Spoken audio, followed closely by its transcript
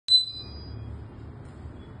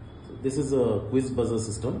This is a quiz buzzer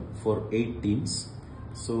system for 8 teams.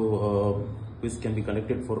 So quiz can be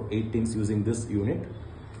conducted for 8 teams using this unit,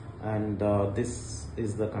 and this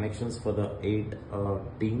is the connections for the 8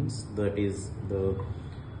 teams, that is the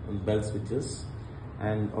bell switches,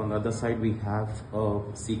 and on the other side we have a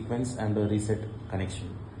sequence and a reset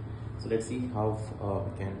connection. So let's see how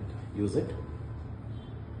we can use it.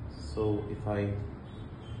 So if I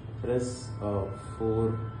press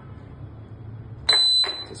 4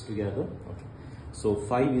 just together, okay, so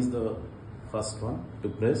 5 is the first one to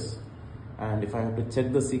press, and if I have to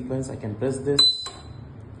check the sequence, I can press this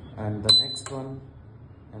and the next one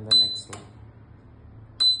and the next one.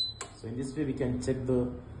 So in this way we can check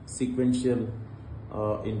the sequential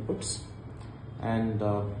inputs, and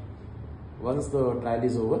once the trial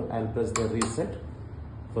is over, I'll press the reset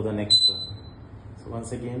for the next turn. So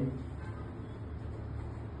once again,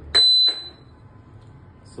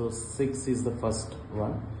 so 6 is the first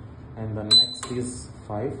one, and the next is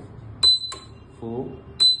 5, 4,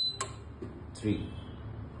 3,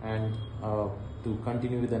 and to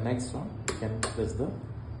continue with the next one, you can press the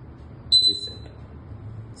reset.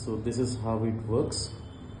 So this is how it works.